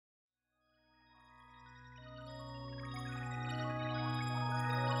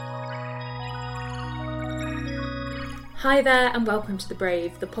Hi there and welcome to The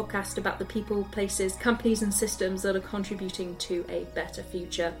Brave, the podcast about the people, places, companies and systems that are contributing to a better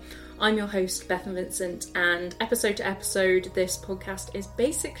future. I'm your host, Bethan Vincent, and episode to episode, this podcast is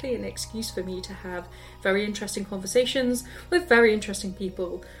basically an excuse for me to have very interesting conversations with very interesting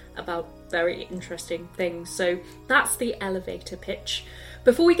people about very interesting things. So that's the elevator pitch.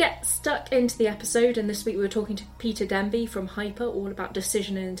 Before we get stuck into the episode, and this week we were talking to Peter Denby from Hyper all about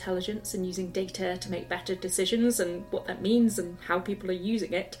decision and intelligence and using data to make better decisions and what that means and how people are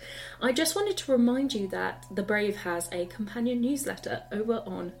using it, I just wanted to remind you that The Brave has a companion newsletter over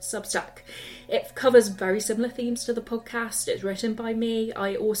on Substack. It covers very similar themes to the podcast. It's written by me.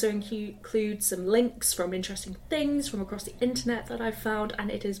 I also include some links from interesting things from across the internet that I've found,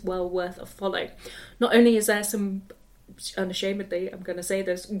 and it is well worth a follow. Not only is there some, unashamedly, I'm going to say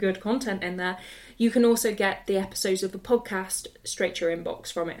there's good content in there, you can also get the episodes of the podcast straight to your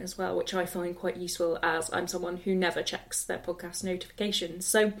inbox from it as well, which I find quite useful as I'm someone who never checks their podcast notifications.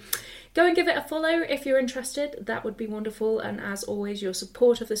 So go and give it a follow if you're interested. That would be wonderful. And as always, your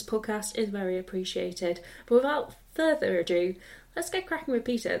support of this podcast is very appreciated. But without further ado, let's get cracking with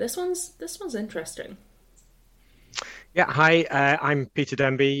Peter. This one's interesting. Yeah, hi, I'm Peter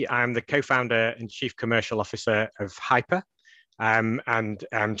Denby. I'm the co-founder and chief commercial officer of Hyper. And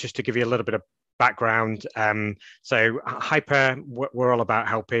just to give you a little bit of background, so Hyper, we're all about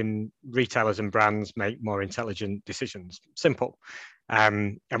helping retailers and brands make more intelligent decisions. Simple.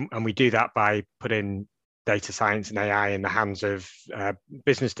 And we do that by putting data science and AI in the hands of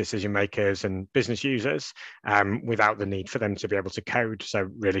business decision makers and business users without the need for them to be able to code. So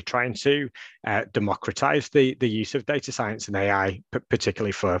really trying to democratize the use of data science and AI,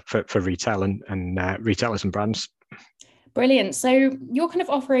 particularly for retail and retailers and brands. Brilliant. So your kind of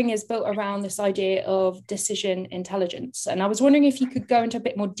offering is built around this idea of decision intelligence. And I was wondering if you could go into a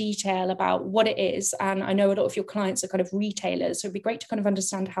bit more detail about what it is. And I know a lot of your clients are kind of retailers, so it'd be great to kind of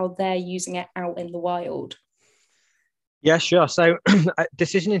understand how they're using it out in the wild. Yeah, sure. So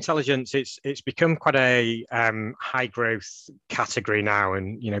decision intelligence, it's become quite a high growth category now.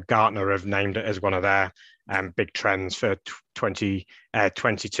 And, Gartner have named it as one of their big trends for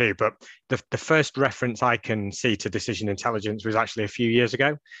 2022. But the first reference I can see to decision intelligence was actually a few years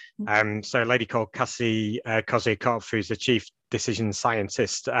ago. So a lady called Cassie Kozyakov, who's the chief decision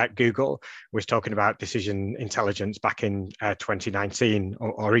scientist at Google, was talking about decision intelligence back in 2019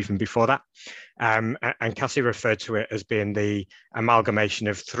 or even before that. And Cassie referred to it as being the amalgamation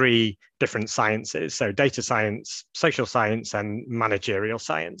of three different sciences. So data science, social science, and managerial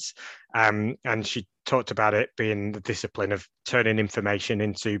science. And she talked about it being the discipline of turning information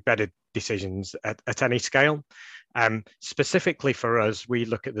into better decisions at any scale. Specifically for us, we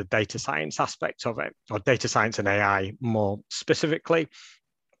look at the data science aspect of it, or data science and AI more specifically.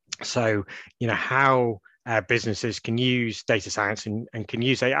 So, how businesses can use data science and can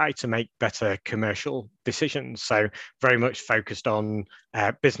use AI to make better commercial decisions. So very much focused on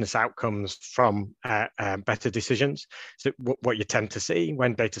business outcomes from better decisions. So what you tend to see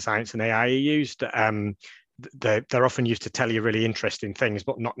when data science and AI are used, they're often used to tell you really interesting things,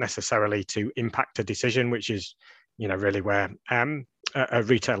 but not necessarily to impact a decision, which is, really where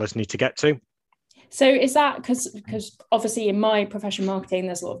retailers need to get to. So is that because obviously in my profession, marketing,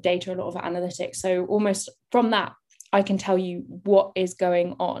 there's a lot of data, a lot of analytics. So almost from that, I can tell you what is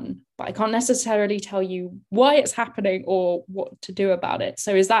going on, but I can't necessarily tell you why it's happening or what to do about it.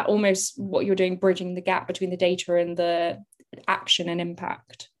 So is that almost what you're doing, bridging the gap between the data and the action and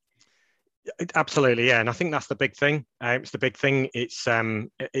impact? Absolutely, yeah, and I think that's the big thing. It's the big thing. It's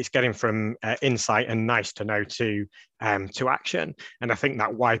getting from insight and nice to know to action, and I think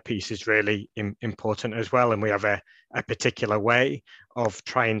that why piece is really important as well. And we have a particular way of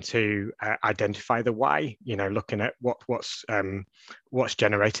trying to identify the why. Looking at what's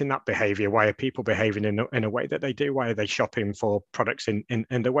generating that behavior. Why are people behaving in a way that they do? Why are they shopping for products in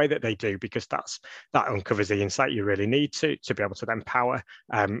the way that they do? Because that uncovers the insight you really need to be able to then power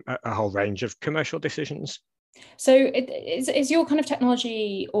a whole range of commercial decisions. So is your kind of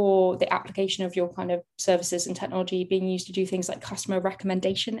technology or the application of your kind of services and technology being used to do things like customer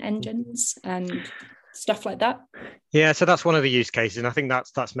recommendation engines and stuff like that? Yeah, so that's one of the use cases, and I think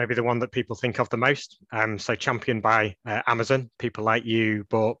that's maybe the one that people think of the most. So championed by Amazon, people like you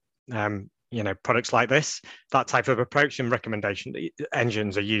bought products like this. That type of approach and recommendation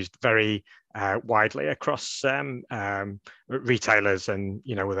engines are used very widely across retailers and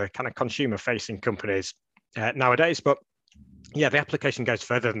with a kind of consumer-facing companies nowadays. But yeah, the application goes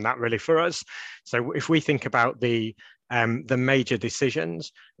further than that really for us. So if we think about the the major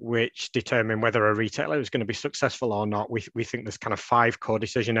decisions which determine whether a retailer is going to be successful or not. We think there's kind of 5 core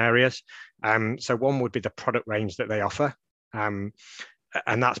decision areas. So one would be the product range that they offer.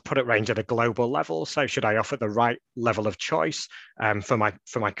 And that's product range at a global level. So should I offer the right level of choice for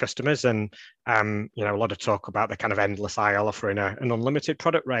my customers? And you know, a lot of talk about the kind of endless aisle offering an unlimited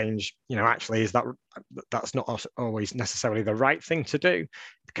product range. You know, actually, that's not always necessarily the right thing to do.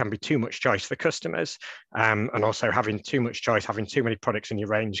 It can be too much choice for customers, and also having too much choice, having too many products in your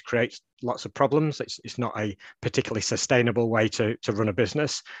range creates lots of problems. It's not a particularly sustainable way to run a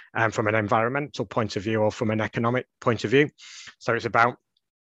business from an environmental point of view or from an economic point of view. So it's about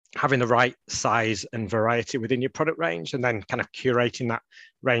having the right size and variety within your product range, and then kind of curating that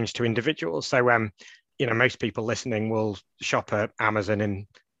range to individuals. So, you know, most people listening will shop at Amazon and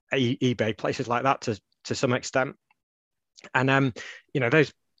eBay, places like that to some extent. And, you know,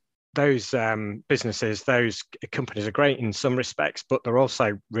 those businesses, those companies are great in some respects, but they're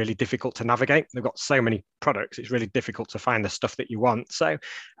also really difficult to navigate. They've got so many products, it's really difficult to find the stuff that you want. So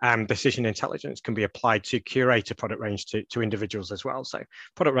decision intelligence can be applied to curate a product range to individuals as well. So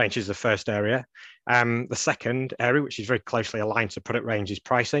product range is the first area. The second area, which is very closely aligned to product range, is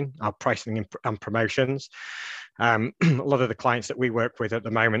pricing, our pricing and promotions. A lot of the clients that we work with at the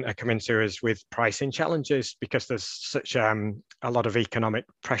moment are coming to us with pricing challenges because there's such a lot of economic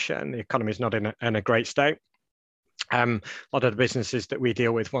pressure and the economy is not in a great state. A lot of the businesses that we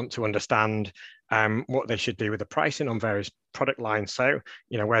deal with want to understand what they should do with the pricing on various product lines. So,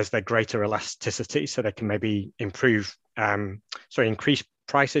 you know, where's there greater elasticity so they can maybe increase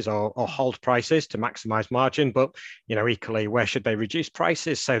prices or hold prices to maximize margin, but, you know, equally, where should they reduce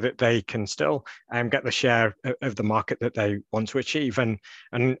prices so that they can still get the share of the market that they want to achieve? And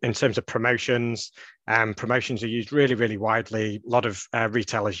in terms of promotions, promotions are used really, really widely. A lot of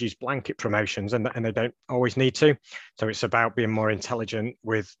retailers use blanket promotions and they don't always need to. So it's about being more intelligent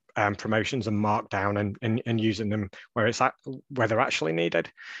with promotions and markdown and using them where they're actually needed.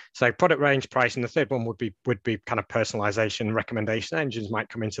 So product range, pricing. The third one would be kind of personalization. Recommendation engines might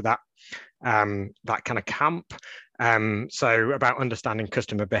come into that kind of camp. So about understanding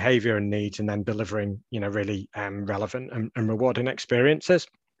customer behavior and needs, and then delivering, you know, really relevant and rewarding experiences.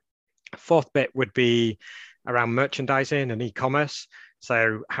 Fourth bit would be around merchandising and e-commerce.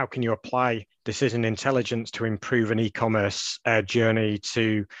 So how can you apply decision intelligence to improve an e-commerce journey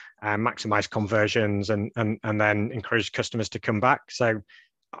to maximize conversions and then encourage customers to come back? So,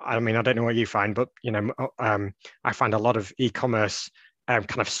 I mean, I don't know what you find, but, you know, I find a lot of e-commerce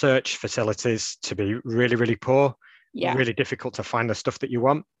kind of search facilities to be really, really poor, really difficult to find the stuff that you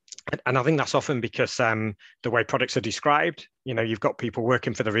want. And I think that's often because the way products are described, you know, you've got people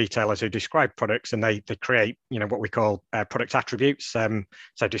working for the retailers who describe products and they create, you know, what we call product attributes, so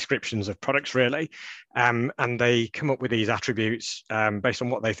descriptions of products really, and they come up with these attributes based on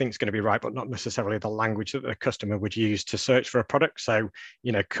what they think is going to be right, but not necessarily the language that the customer would use to search for a product. So,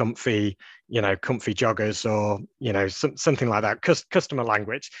 you know, comfy joggers, or, you know, something like that, customer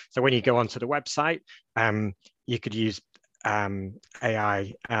language. So when you go onto the website, you could use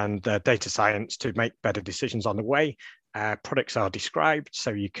AI and data science to make better decisions on the way products are described,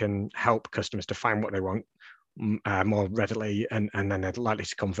 so you can help customers to find what they want more readily, and then they're likely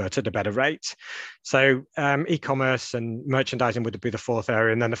to convert at a better rate. So e-commerce and merchandising would be the fourth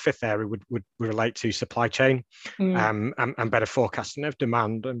area, and then the fifth area would relate to supply chain and better forecasting of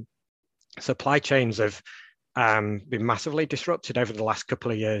demand. And supply chains have been massively disrupted over the last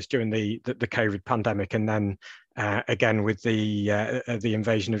couple of years during the COVID pandemic, and then again with the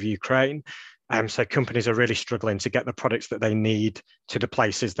invasion of Ukraine. So companies are really struggling to get the products that they need to the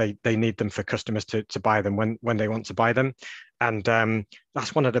places they need them for customers to buy them when they want to buy them. And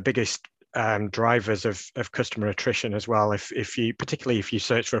that's one of the biggest drivers of customer attrition as well. Particularly if you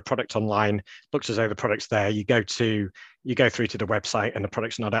search for a product online, looks as though the product's there, you go through to the website and the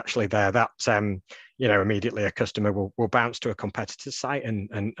product's not actually there, that you know, immediately a customer will bounce to a competitor's site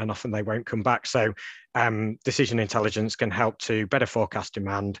and often they won't come back. So decision intelligence can help to better forecast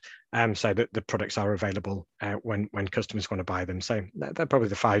demand so that the products are available when customers want to buy them. So they're probably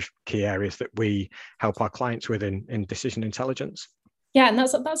the 5 key areas that we help our clients with in decision intelligence. Yeah, and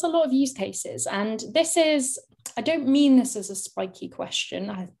that's a lot of use cases. And this is, I don't mean this as a spiky question,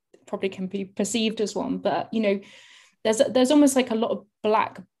 I probably can be perceived as one, but, you know, there's almost like a lot of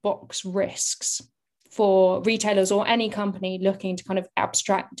black box risks for retailers or any company looking to kind of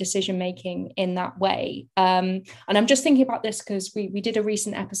abstract decision making in that way. And I'm just thinking about this because we did a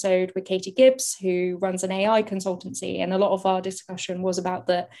recent episode with Katie Gibbs, who runs an AI consultancy, and a lot of our discussion was about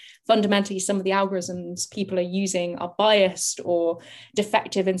that fundamentally some of the algorithms people are using are biased or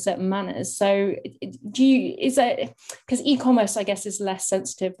defective in certain manners. So is that because e-commerce, I guess, is less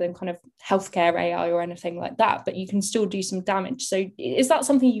sensitive than kind of healthcare AI or anything like that, but you can still do some damage. So is that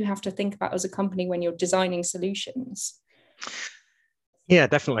something you have to think about as a company when you're designing solutions? Yeah,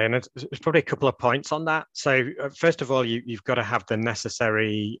 definitely. And there's probably a couple of points on that. So first of all, you've got to have the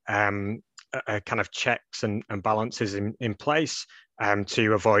necessary kind of checks and balances in place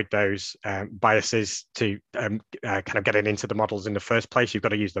to avoid those biases to kind of getting into the models in the first place. You've got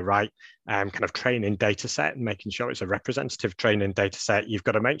to use the right kind of training data set and making sure it's a representative training data set. You've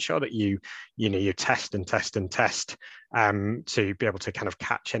got to make sure that you test and test and test to be able to kind of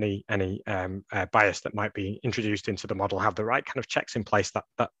catch any bias that might be introduced into the model, have the right kind of checks in place,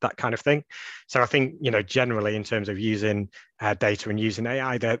 that kind of thing. So I think, generally in terms of using data and using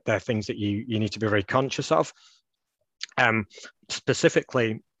AI, they're things that you need to be very conscious of.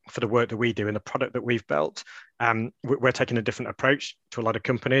 Specifically for the work that we do and the product that we've built, we're taking a different approach to a lot of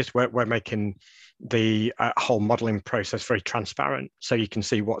companies. We're making the whole modeling process very transparent, so you can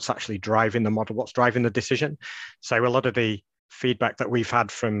see what's actually driving the model, what's driving the decision. So a lot of the feedback that we've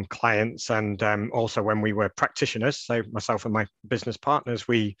had from clients, and also when we were practitioners, so myself and my business partners,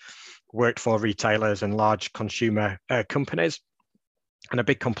 we worked for retailers and large consumer companies, and a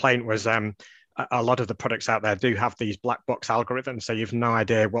big complaint was a lot of the products out there do have these black box algorithms, so you've no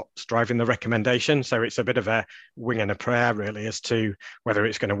idea what's driving the recommendation. So it's a bit of a wing and a prayer, really, as to whether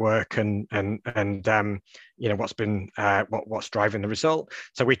it's going to work and what's been what's driving the result.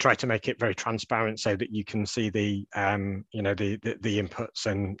 So we try to make it very transparent so that you can see the inputs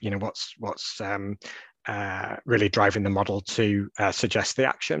and what's really driving the model to suggest the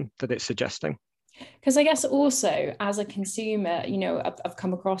action that it's suggesting. Because I guess also as a consumer, I've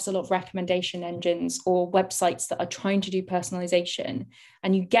come across a lot of recommendation engines or websites that are trying to do personalization,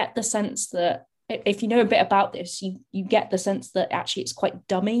 and you get the sense that if you know a bit about this, you get the sense that actually it's quite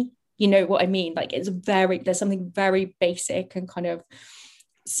dummy. You know what I mean? Like there's something very basic and kind of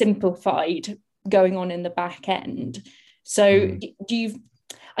simplified going on in the back end. So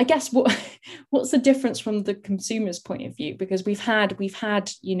I guess what's the difference from the consumer's point of view? Because we've had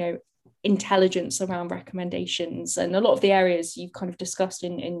intelligence around recommendations, and a lot of the areas you've kind of discussed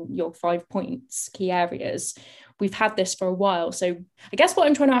in your 5 points, key areas, we've had this for a while. So I guess what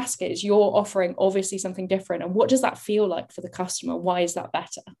I'm trying to ask is, you're offering obviously something different, and what does that feel like for the customer? Why is that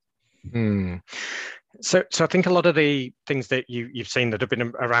better? So I think a lot of the things that you've seen that have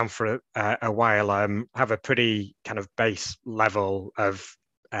been around for a while have a pretty kind of base level of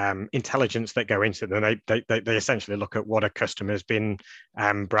intelligence that go into them. They essentially look at what a customer's been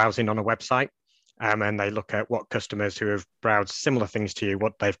browsing on a website, and they look at what customers who have browsed similar things to you,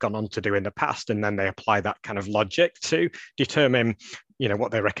 what they've gone on to do in the past, and then they apply that kind of logic to determine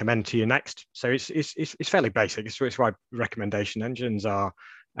what they recommend to you next. So it's fairly basic. It's why recommendation engines are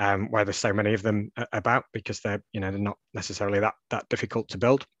why there's so many of them about, because they're not necessarily that difficult to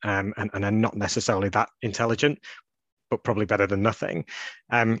build, and they're not necessarily that intelligent, but probably better than nothing.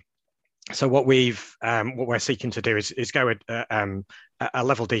 So what we're seeking to do is go a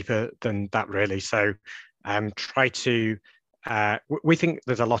level deeper than that, really. So we think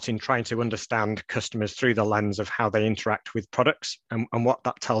there's a lot in trying to understand customers through the lens of how they interact with products and what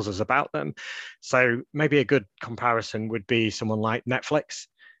that tells us about them. So maybe a good comparison would be someone like Netflix.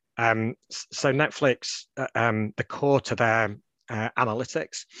 So Netflix, the core to their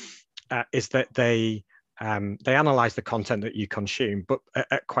analytics is that they analyze the content that you consume, but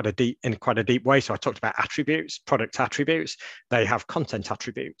in quite a deep way. So I talked about attributes, product attributes. They have content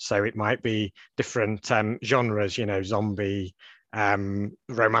attributes. So it might be different genres, zombie,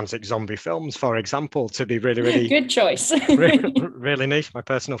 romantic zombie films, for example, to be really good choice, really niche, my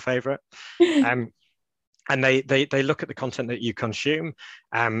personal favorite. And they look at the content that you consume,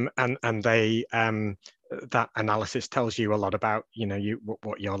 and they that analysis tells you a lot about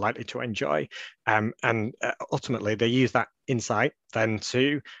what you're likely to enjoy, and ultimately they use that insight then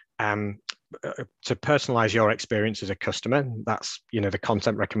to personalize your experience as a customer. That's the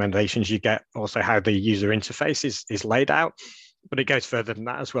content recommendations you get, also how the user interface is laid out. But it goes further than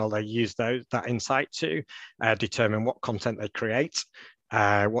that as well. They use that insight to determine what content they create,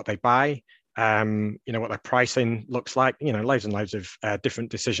 what they buy, what their pricing looks like, loads and loads of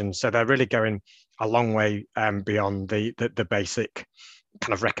different decisions. So they're really going a long way beyond the basic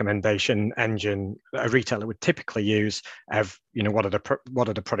kind of recommendation engine a retailer would typically use of, what are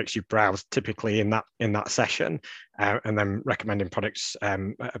the products you browse typically in that session, and then recommending products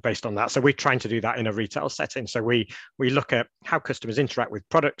based on that. So we're trying to do that in a retail setting. So we look at how customers interact with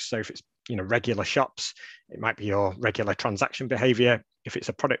products. So if it's regular shops, it might be your regular transaction behavior. If it's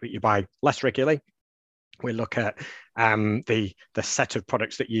a product that you buy less regularly, we look at the set of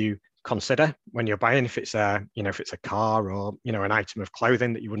products that you consider when you're buying. If it's a car or an item of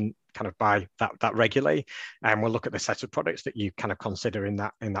clothing that you wouldn't kind of buy that regularly, and we'll look at the set of products that you kind of consider in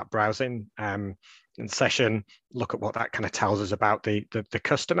that browsing session, look at what that kind of tells us about the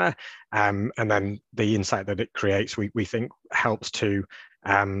customer, and then the insight that it creates we think helps to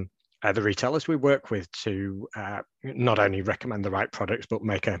the retailers we work with to not only recommend the right products, but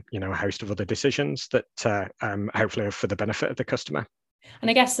make a host of other decisions that hopefully are for the benefit of the customer.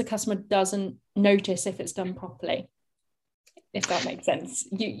 And I guess the customer doesn't notice if it's done properly, if that makes sense.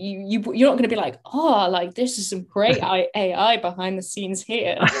 You're not going to be like, this is some great AI behind the scenes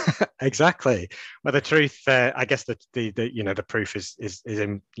here. Exactly. Well, the truth, I guess the proof is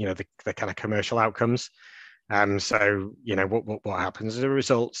in the kind of commercial outcomes. So what happens as a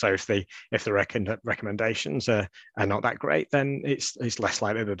result. So if the recommendations are not that great, then it's less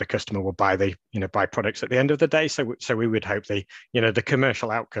likely that the customer will buy buy products at the end of the day. So we would hope the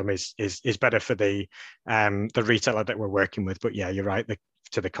commercial outcome is better for the retailer that we're working with. But yeah, you're right.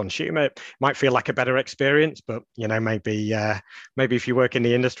 To the consumer, it might feel like a better experience, but maybe if you work in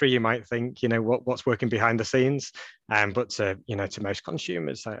the industry, you might think what's working behind the scenes. But to most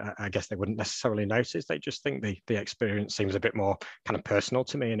consumers, I guess they wouldn't necessarily notice. They just think the experience seems a bit more kind of personal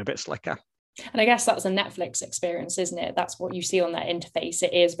to me and a bit slicker. And I guess that's a Netflix experience, isn't it? That's what you see on that interface.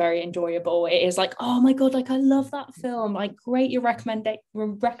 It is very enjoyable. It is like, oh my God, I love that film. Like, great, you're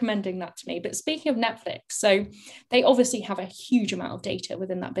recommending that to me. But speaking of Netflix, so they obviously have a huge amount of data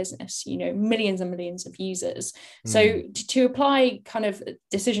within that business, millions and millions of users. So to apply kind of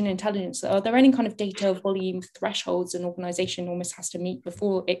decision intelligence, are there any kind of data volume thresholds an organization almost has to meet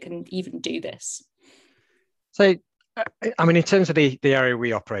before it can even do this? So I mean, in terms of the area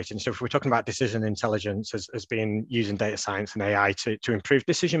we operate in, so if we're talking about decision intelligence as being using data science and AI to improve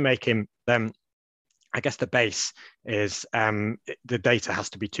decision making, then I guess the base is the data has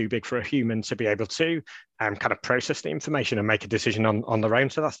to be too big for a human to be able to kind of process the information and make a decision on their own.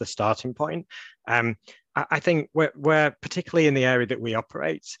 So that's the starting point. I think we're particularly in the area that we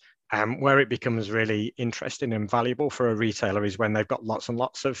operate, where it becomes really interesting and valuable for a retailer is when they've got lots and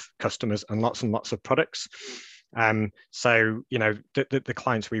lots of customers and lots of products. So the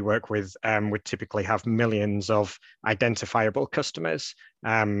clients we work with would typically have millions of identifiable customers.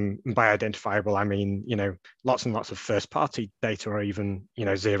 By identifiable, I mean lots and lots of first-party data, or even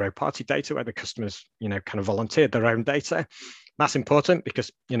zero-party data where the customers kind of volunteered their own data. That's important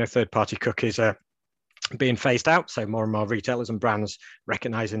because third-party cookies are being phased out, so more and more retailers and brands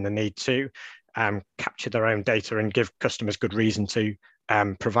recognizing the need to capture their own data and give customers good reason to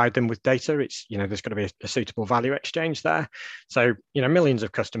provide them with data. It's there's got to be a suitable value exchange there. So millions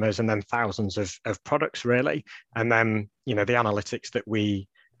of customers and then thousands of products really, and then the analytics that we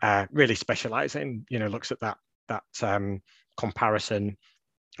really specialize in looks at that comparison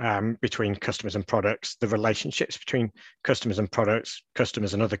between customers and products, the relationships between customers and products,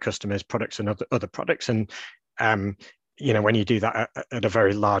 customers and other customers, products and other products, and when you do that at a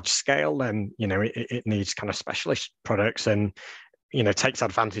very large scale, then it needs kind of specialist products and takes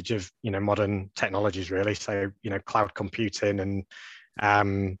advantage of modern technologies really. So cloud computing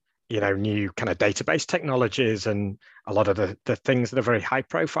and new kind of database technologies, and a lot of the things that are very high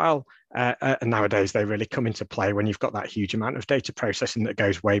profile and nowadays they really come into play when you've got that huge amount of data processing that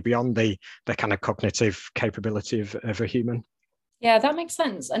goes way beyond the kind of cognitive capability of a human. Yeah, that makes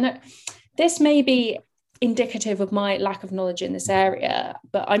sense. And this may be indicative of my lack of knowledge in this area,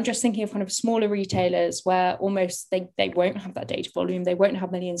 but I'm just thinking of kind of smaller retailers where almost they won't have that data volume, they won't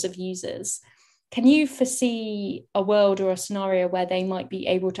have millions of users. Can you foresee a world or a scenario where they might be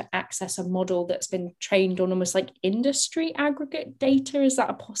able to access a model that's been trained on almost like industry aggregate data? Is that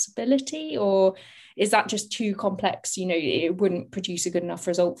a possibility, or is that just too complex? It wouldn't produce a good enough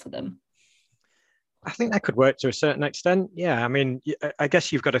result for them? I think that could work to a certain extent. Yeah, I mean, I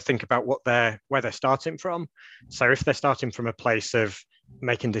guess you've got to think about where they're starting from. So if they're starting from a place of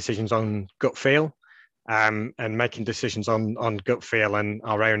making decisions on gut feel, and making decisions on gut feel and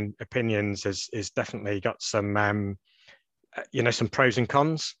our own opinions is definitely got some some pros and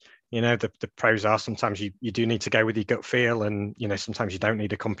cons. The pros are sometimes you do need to go with your gut feel, and sometimes you don't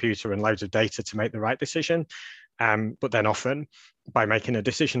need a computer and loads of data to make the right decision. But then often by making a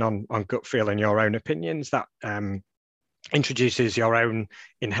decision on gut feel and your own opinions, that introduces your own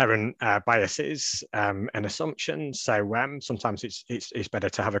inherent biases and assumptions. So sometimes it's better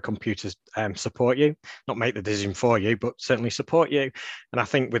to have a computer support you, not make the decision for you, but certainly support you. And I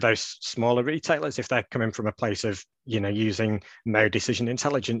think with those smaller retailers, if they're coming from a place of using no decision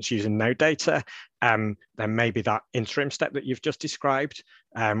intelligence, using no data, then maybe that interim step that you've just described,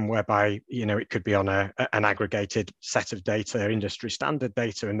 whereby it could be on an aggregated set of data, industry standard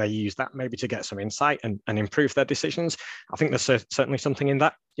data, and they use that maybe to get some insight and improve their decisions. I think there's certainly something in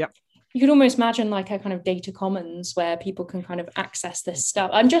that. Yeah. You could almost imagine like a kind of data commons where people can kind of access this stuff.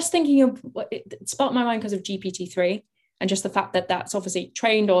 I'm just thinking of it sparked my mind because of GPT-3 and just the fact that that's obviously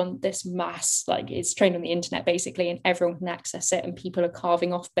trained on this mass, like it's trained on the internet basically, and everyone can access it, and people are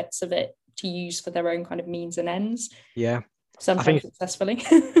carving off bits of it to use for their own kind of means and ends. Yeah. Sometimes successfully.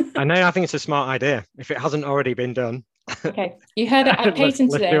 I think it's a smart idea. If it hasn't already been done. Okay, you heard it. I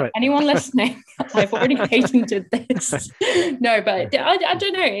patented it. Anyone listening? I've already patented this. No, but I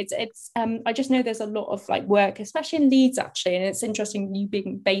don't know. It's I just know there's a lot of like work, especially in Leeds actually, and it's interesting you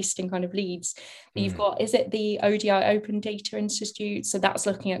being based in kind of Leeds. You've got, is it the ODI Open Data Institute? So that's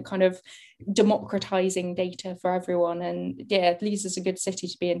looking at kind of democratizing data for everyone. And yeah, Leeds is a good city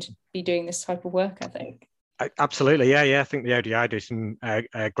to be in to be doing this type of work, I think. Absolutely, yeah. I think the ODI do some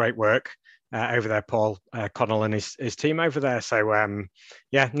great work over there, Paul Connell and his team over there. So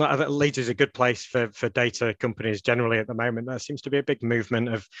Leeds is a good place for data companies generally at the moment. There seems to be a big movement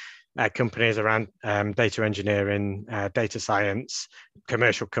of companies around data engineering, data science,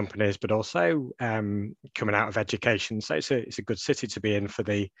 commercial companies, but also coming out of education. So it's a good city to be in for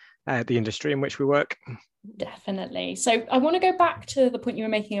the industry in which we work. Definitely. So I want to go back to the point you were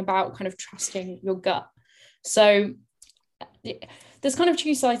making about kind of trusting your gut. So there's kind of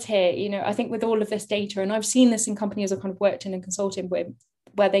two sides here, I think with all of this data, and I've seen this in companies I've kind of worked in and consulting with,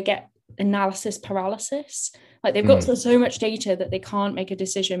 where they get analysis paralysis. Like they've got so much data that they can't make a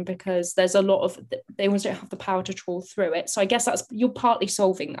decision because there's a lot of, they almost don't have the power to trawl through it. So I guess you're partly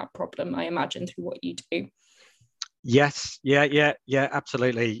solving that problem, I imagine, through what you do. Yes. Yeah,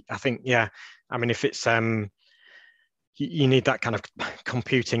 absolutely. I think, I mean, if it's, you need that kind of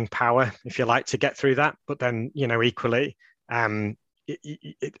computing power, if you like, to get through that. But then, equally, a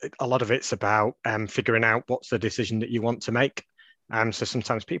lot of it's about figuring out what's the decision that you want to make. So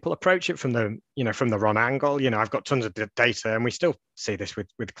sometimes people approach it from the wrong angle. I've got tons of data, and we still see this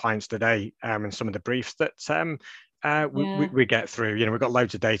with clients today, and some of the briefs that we get through. We've got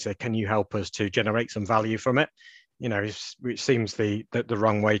loads of data. Can you help us to generate some value from it? It seems the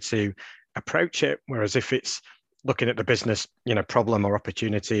wrong way to approach it. Whereas if it's looking at the business, problem or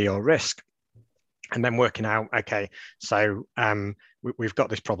opportunity or risk, and then working out, okay, so we've got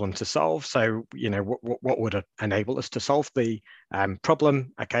this problem to solve. So, what would enable us to solve the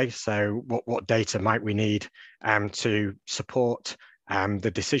problem? Okay, so what data might we need to support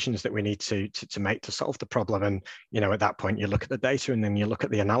the decisions that we need to make to solve the problem? And, at that point, you look at the data and then you look at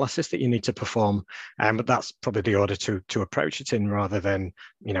the analysis that you need to perform. But that's probably the order to approach it in, rather than,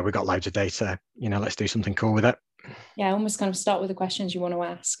 we've got loads of data, let's do something cool with it. Yeah, almost kind of start with the questions you want to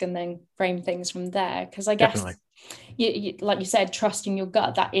ask and then frame things from there. Because I guess, you, like you said, trusting your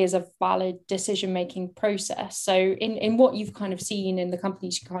gut, that is a valid decision-making process. So in what you've kind of seen in the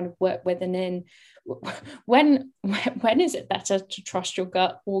companies you kind of work with and in, when is it better to trust your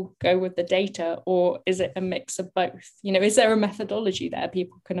gut or go with the data, or is it a mix of both? Is there a methodology there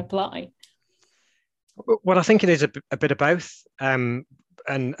people can apply? Well, I think it is a bit of both.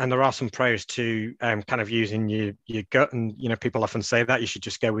 And there are some pros to kind of using your gut, and people often say that you should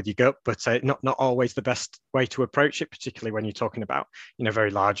just go with your gut, but not always the best way to approach it, particularly when you're talking about very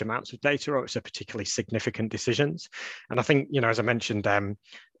large amounts of data, or it's a particularly significant decisions. And I think as I mentioned,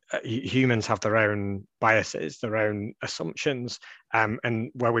 humans have their own biases, their own assumptions, and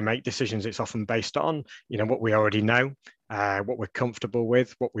where we make decisions, it's often based on what we already know, what we're comfortable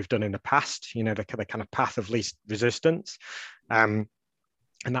with, what we've done in the past, the kind of path of least resistance.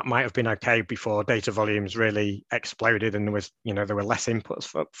 And that might have been okay before data volumes really exploded, and there were less inputs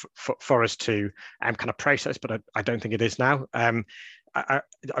for us to kind of process. But I don't think it is now. I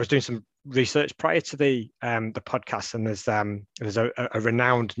was doing some research prior to the podcast, and there's a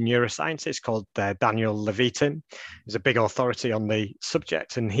renowned neuroscientist called Daniel Levitin. He's a big authority on the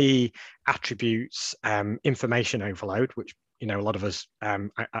subject, and he attributes information overload, which a lot of us,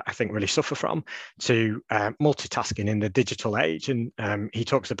 I think, really suffer from, to multitasking in the digital age. And he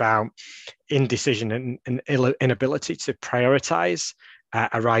talks about indecision and inability to prioritize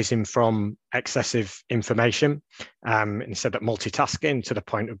arising from excessive information. And he said that multitasking to the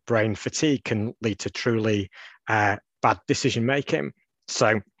point of brain fatigue can lead to truly bad decision making.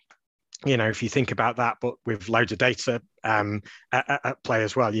 So if you think about that, but with loads of data at play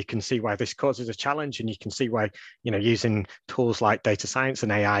as well, you can see why this causes a challenge, and you can see why, using tools like data science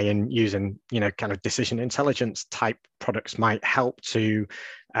and AI and using, kind of decision intelligence type products might help to,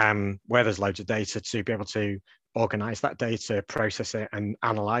 where there's loads of data, to be able to organize that data, process it, and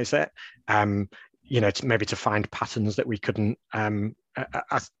analyze it. Maybe to find patterns that we couldn't,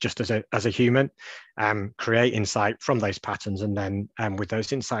 just as a human, create insight from those patterns, and then with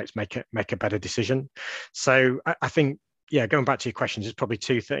those insights make a better decision. So I think, going back to your questions, there's probably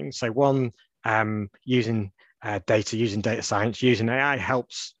two things. So one, using data science, using AI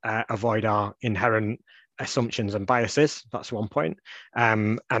helps avoid our inherent assumptions and biases. That's one point,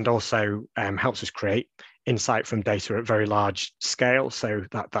 and also helps us create insight from data at very large scale. So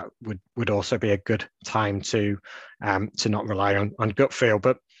that would also be a good time to not rely on gut feel.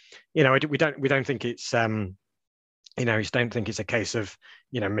 But we don't think it's don't think it's a case of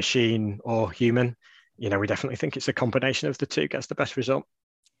machine or human. We definitely think it's a combination of the two gets the best result.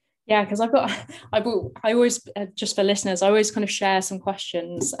 Yeah, because I always, just for listeners, I always kind of share some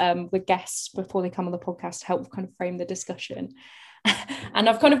questions with guests before they come on the podcast to help kind of frame the discussion. And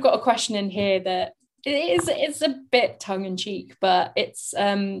I've kind of got a question in here that it's a bit tongue-in-cheek, but it's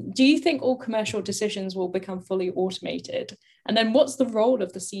do you think all commercial decisions will become fully automated? And then what's the role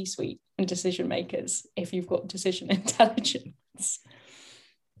of the C-suite and decision makers if you've got decision intelligence?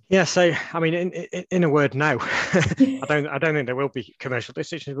 Yeah, so I mean, in a word, no. I don't think there will be commercial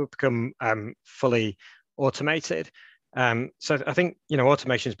decisions will become fully automated. So I think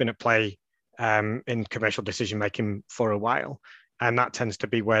automation has been at play in commercial decision making for a while. And that tends to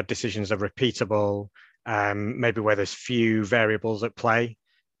be where decisions are repeatable, maybe where there's few variables at play.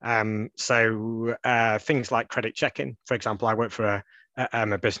 So things like credit checking, for example. I work for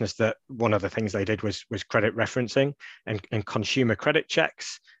a business that one of the things they did was credit referencing, and consumer credit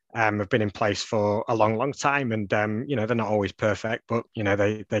checks have been in place for a long time. And, they're not always perfect, but,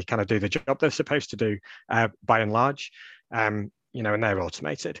 they kind of do the job they're supposed to do by and large, and they're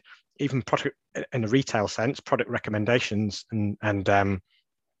automated. Even product in a retail sense, product recommendations and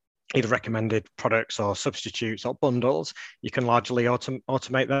either recommended products or substitutes or bundles, you can largely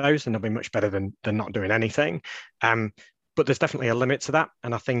automate those, and they'll be much better than not doing anything. But there's definitely a limit to that,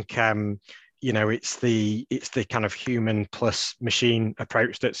 and I think it's the kind of human plus machine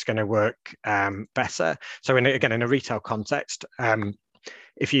approach that's going to work better. So in a retail context,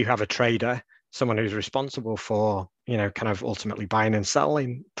 if you have a trader, someone who's responsible for kind of ultimately buying and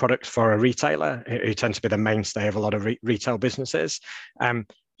selling products for a retailer, who tends to be the mainstay of a lot of retail businesses,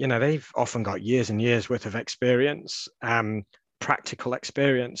 they've often got years and years worth of experience, practical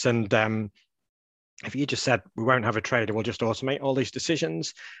experience. And if you just said, we won't have a trader, we'll just automate all these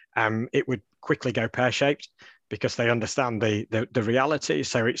decisions, it would quickly go pear-shaped, because they understand the reality.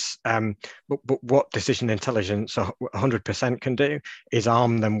 So it's but what decision intelligence 100% can do is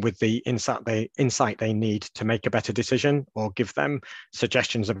arm them with the insight they need to make a better decision, or give them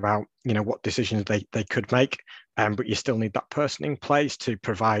suggestions about what decisions they could make. But you still need that person in place to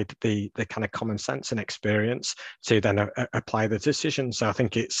provide the kind of common sense and experience to then apply the decision. So I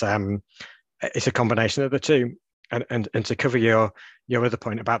think it's a combination of the two. And to cover your other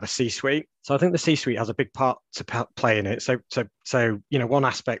point about the C-suite, so I think the C-suite has a big part to play in it. So one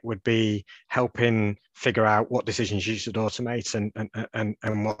aspect would be helping figure out what decisions you should automate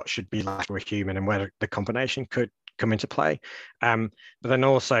and what should be left for a human, and where the combination could come into play. But then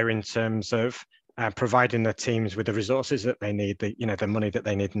also in terms of providing the teams with the resources that they need, the money that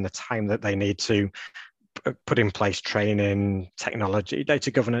they need, and the time that they need to put in place training, technology,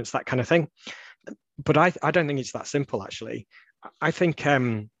 data governance, that kind of thing. But I don't think it's that simple, actually. I think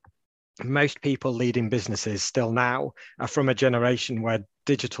most people leading businesses still now are from a generation where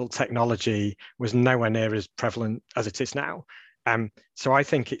digital technology was nowhere near as prevalent as it is now. So I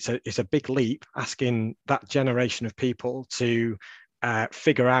think it's a big leap asking that generation of people to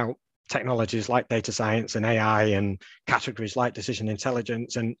figure out technologies like data science and AI and categories like decision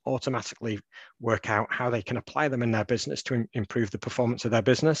intelligence, and automatically work out how they can apply them in their business to improve the performance of their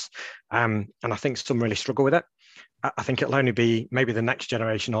business. And I think some really struggle with it. I think it'll only be maybe the next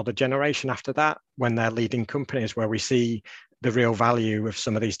generation or the generation after that, when they're leading companies, where we see the real value of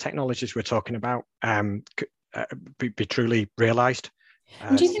some of these technologies we're talking about be truly realized.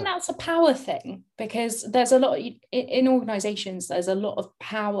 Do you think that's a power thing? Because there's a lot in organizations, there's a lot of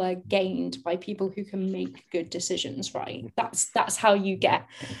power gained by people who can make good decisions, right? That's how you get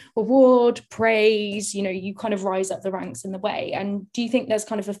reward, praise, you kind of rise up the ranks in the way. And do you think there's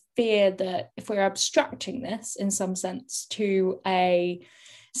kind of a fear that if we're abstracting this in some sense to a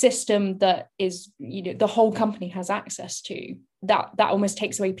system that is, the whole company has access to, that almost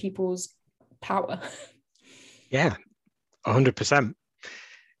takes away people's power. Yeah, 100%.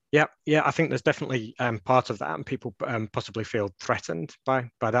 Yeah, I think there's definitely part of that, and people possibly feel threatened by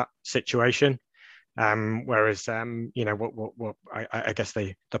that situation. Whereas what I guess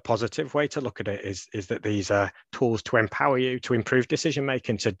the positive way to look at it is that these are tools to empower you to improve decision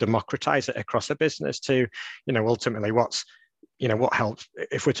making, to democratize it across a business, to ultimately what helps.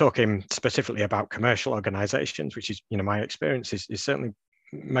 If we're talking specifically about commercial organizations, which is my experience is certainly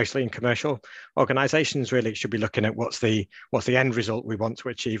mostly in commercial organizations, really it should be looking at what's the end result we want to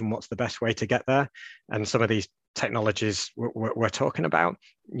achieve and what's the best way to get there. And some of these technologies we're talking about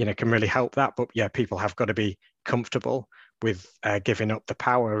can really help that, but people have got to be comfortable with giving up the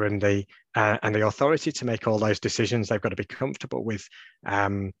power and the authority to make all those decisions. They've got to be comfortable with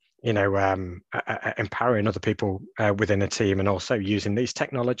empowering other people within a team, and also using these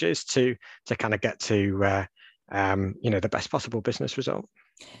technologies to kind of get to the best possible business result.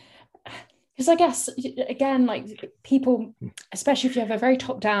 Because I guess, again, like people, especially if you have a very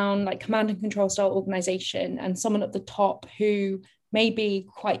top-down, like command and control style organization, and someone at the top who may be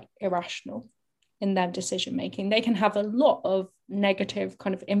quite irrational in their decision making, they can have a lot of negative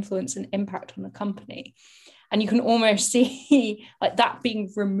kind of influence and impact on the company. And you can almost see like that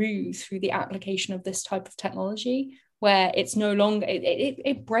being removed through the application of this type of technology, where it's no longer,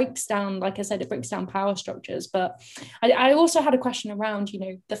 it breaks down, like I said, it breaks down power structures. But I also had a question around,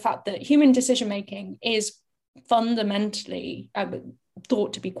 the fact that human decision-making is fundamentally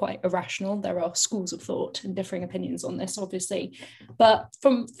thought to be quite irrational. There are schools of thought and differing opinions on this, obviously. But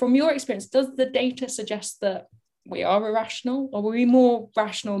from your experience, does the data suggest that we are irrational, or are we more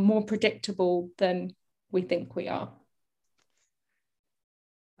rational, more predictable than we think we are?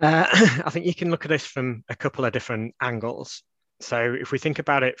 I think you can look at this from a couple of different angles. So if we think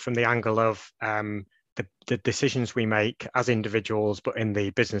about it from the angle of the decisions we make as individuals, but in the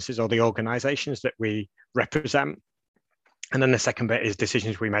businesses or the organizations that we represent. And then the second bit is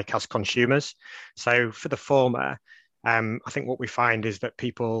decisions we make as consumers. So for the former, I think what we find is that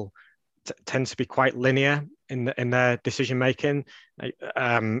people tend to be quite linear in their decision making,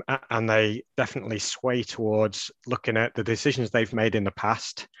 and they definitely sway towards looking at the decisions they've made in the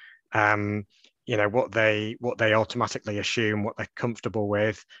past, what they automatically assume, what they're comfortable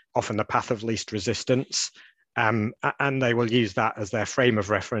with, often the path of least resistance, and they will use that as their frame of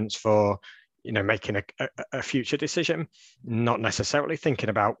reference for making a future decision, not necessarily thinking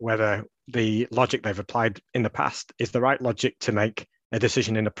about whether the logic they've applied in the past is the right logic to make a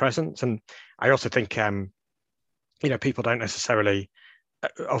decision in the present. And I also think people don't necessarily,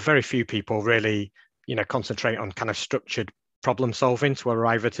 or very few people really concentrate on kind of structured problem solving to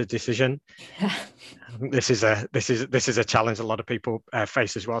arrive at a decision. Yeah. This is a challenge a lot of people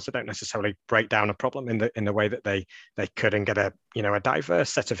face as well. So don't necessarily break down a problem in the way that they could, and get a diverse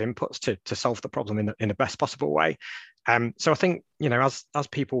set of inputs to solve the problem in the best possible way. So I think as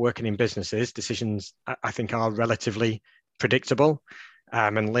people working in businesses, decisions I think are relatively predictable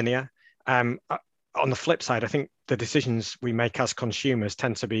and linear. On the flip side, I think the decisions we make as consumers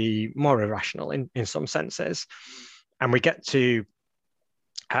tend to be more irrational in some senses, and we get to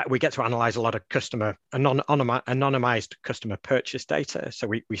analyze a lot of anonymized customer purchase data. So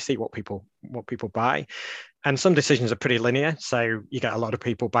we see what people buy, and some decisions are pretty linear. So you get a lot of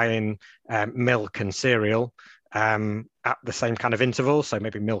people buying milk and cereal at the same kind of interval. So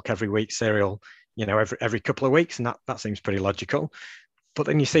maybe milk every week, cereal every couple of weeks, and that seems pretty logical. But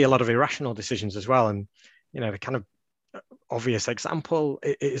then you see a lot of irrational decisions as well. And, the kind of obvious example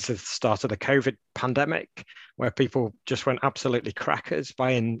is the start of the COVID pandemic, where people just went absolutely crackers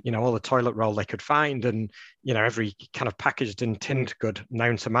buying, all the toilet roll they could find, and, every kind of packaged and tinned good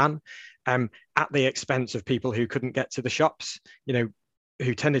known to man, at the expense of people who couldn't get to the shops,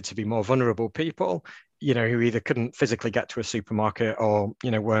 who tended to be more vulnerable people, who either couldn't physically get to a supermarket or,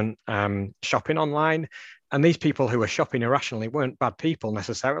 weren't shopping online. And these people who were shopping irrationally weren't bad people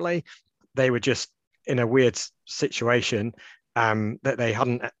necessarily. They were just in a weird situation that they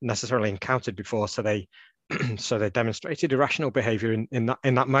hadn't necessarily encountered before. So they demonstrated irrational behavior in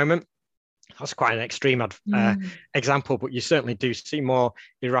that moment. That's quite an extreme example, but you certainly do see more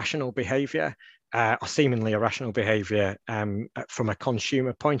irrational behavior or seemingly irrational behavior from a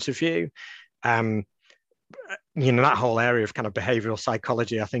consumer point of view. That whole area of kind of behavioral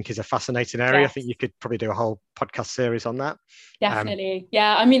psychology, I think, is a fascinating area. Yes. I think you could probably do a whole podcast series on that. Definitely.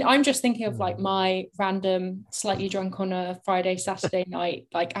 Yeah. I mean, I'm just thinking of like my random slightly drunk on a Friday, Saturday night,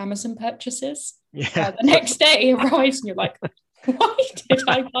 like Amazon purchases. Yeah. The next day arrives and you're like, why did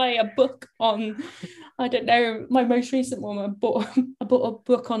I buy a book on I don't know. My most recent one, I bought a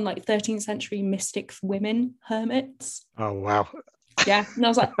book on like 13th century mystic women hermits. Oh, wow. Yeah. And I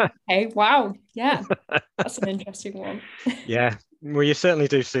was like, hey, wow. Yeah, that's an interesting one. Yeah. Well, you certainly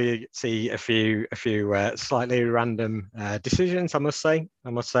do see a few slightly random decisions, I must say.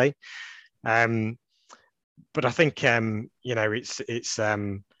 But I think it's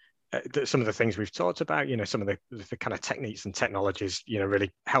some of the things we've talked about, some of the kind of techniques and technologies, really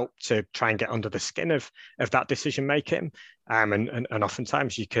help to try and get under the skin of that decision making. And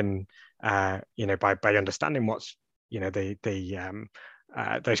oftentimes you can, by understanding what's,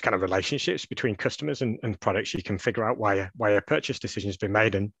 those kind of relationships between customers and products, you can figure out why a purchase decision has been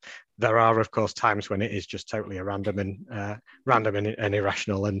made. And there are, of course, times when it is just totally random and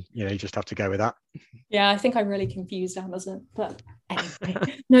irrational, and you just have to go with that. Yeah, I think I really confused Amazon, but anyway.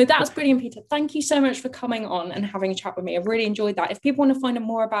 No, that's brilliant, Peter. Thank you so much for coming on and having a chat with me. I've really enjoyed that. If people want to find out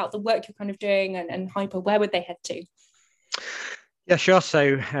more about the work you're kind of doing and Hyper, where would they head to? Yeah, sure.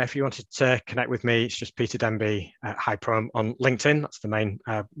 So if you wanted to connect with me, it's just Peter Denby at Hyper on LinkedIn. That's the main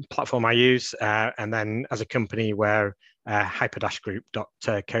platform I use. And then as a company, we're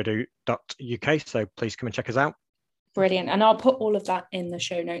hyper-group.co.uk. So please come and check us out. Brilliant. And I'll put all of that in the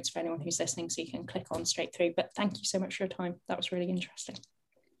show notes for anyone who's listening, so you can click on straight through. But thank you so much for your time. That was really interesting.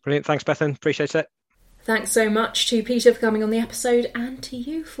 Brilliant. Thanks, Bethan. Appreciate it. Thanks so much to Peter for coming on the episode and to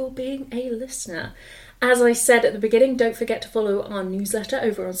you for being a listener. As I said at the beginning, don't forget to follow our newsletter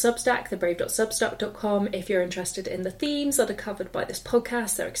over on Substack, thebrave.substack.com. If you're interested in the themes that are covered by this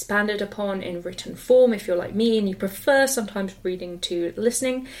podcast, they're expanded upon in written form if you're like me and you prefer sometimes reading to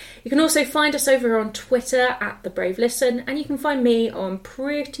listening. You can also find us over on Twitter at @TheBraveListen, and you can find me on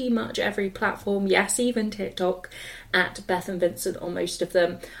pretty much every platform, yes, even TikTok, at Beth and Vincent on most of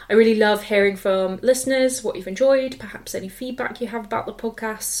them. I really love hearing from listeners, what you've enjoyed, perhaps any feedback you have about the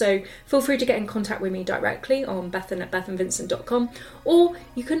podcast, so feel free to get in contact with me directly on bethan@bethanvincent.com, or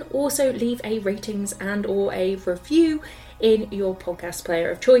you can also leave a ratings and or a review in your podcast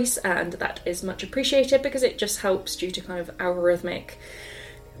player of choice, and that is much appreciated because it just helps due to kind of algorithmic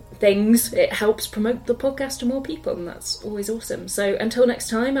things. It helps promote the podcast to more people, and that's always awesome. So until next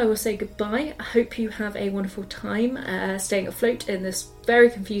time, I will say goodbye. I hope you have a wonderful time staying afloat in this very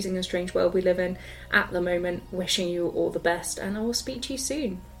confusing and strange world we live in at the moment. Wishing you all the best, and I will speak to you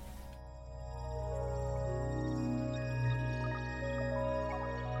soon.